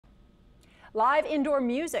Live indoor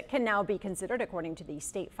music can now be considered according to the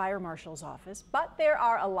state fire marshal's office, but there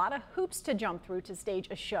are a lot of hoops to jump through to stage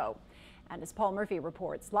a show. And as Paul Murphy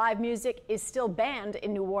reports, live music is still banned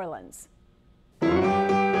in New Orleans.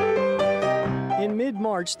 In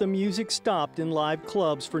mid-March, the music stopped in live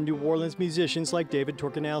clubs for New Orleans musicians like David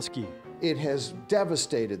Torkanowski. It has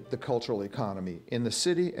devastated the cultural economy in the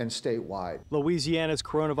city and statewide. Louisiana's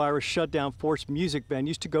coronavirus shutdown forced music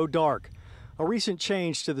venues to go dark. A recent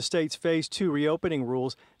change to the state's Phase 2 reopening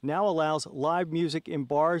rules now allows live music in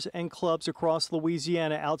bars and clubs across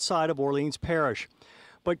Louisiana outside of Orleans Parish.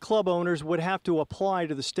 But club owners would have to apply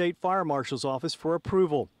to the state fire marshal's office for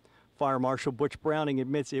approval. Fire Marshal Butch Browning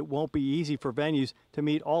admits it won't be easy for venues to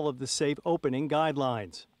meet all of the safe opening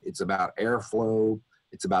guidelines. It's about airflow,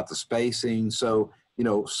 it's about the spacing. So,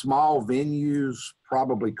 small venues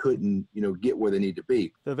probably couldn't, get where they need to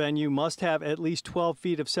be. The venue must have at least 12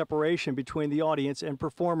 feet of separation between the audience and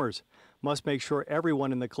performers, must make sure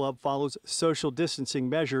everyone in the club follows social distancing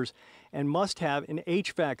measures, and must have an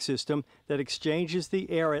HVAC system that exchanges the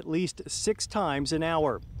air at least 6 times an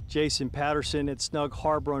hour. Jason Patterson at Snug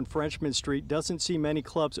Harbor on Frenchman Street doesn't see many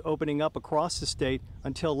clubs opening up across the state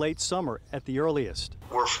until late summer at the earliest.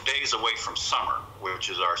 We're days away from summer, which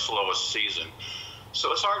is our slowest season. So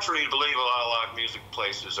it's hard for me to believe a lot of live music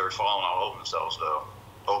places are falling all over themselves to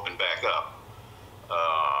open back up.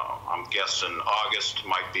 I'm guessing August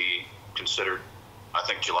might be considered, I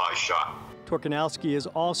think July's shot. Torkanowski is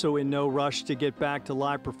also in no rush to get back to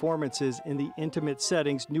live performances in the intimate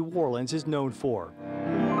settings New Orleans is known for.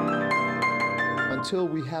 Until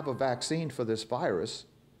we have a vaccine for this virus,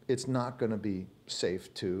 it's not going to be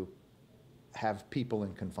safe to have people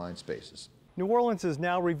in confined spaces. New Orleans is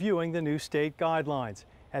now reviewing the new state guidelines.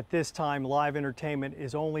 At this time, live entertainment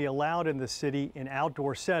is only allowed in the city in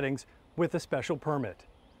outdoor settings with a special permit.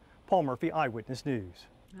 Paul Murphy, Eyewitness News.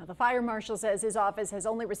 Now, the fire marshal says his office has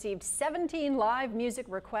only received 17 live music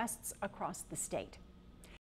requests across the state.